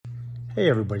Hey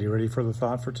everybody, ready for the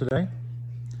thought for today?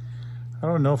 I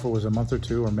don't know if it was a month or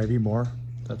two or maybe more.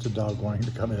 That's a dog wanting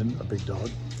to come in, a big dog.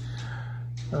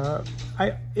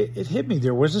 It hit me.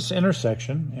 There was this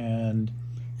intersection and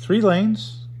 3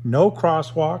 lanes, no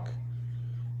crosswalk,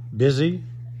 busy,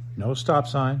 no stop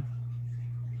sign.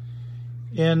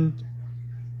 And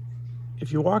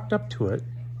if you walked up to it,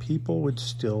 people would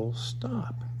still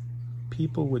stop.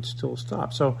 People would still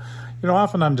stop. So,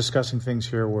 often I'm discussing things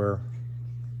here where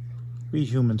we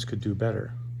humans could do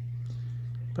better.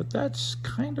 But that's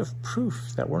kind of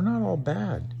proof that we're not all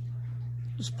bad.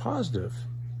 It's positive.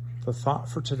 The thought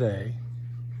for today,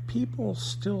 people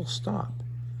still stop.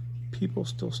 People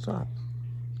still stop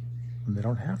when they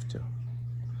don't have to.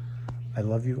 I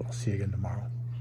love you. I'll see you again tomorrow.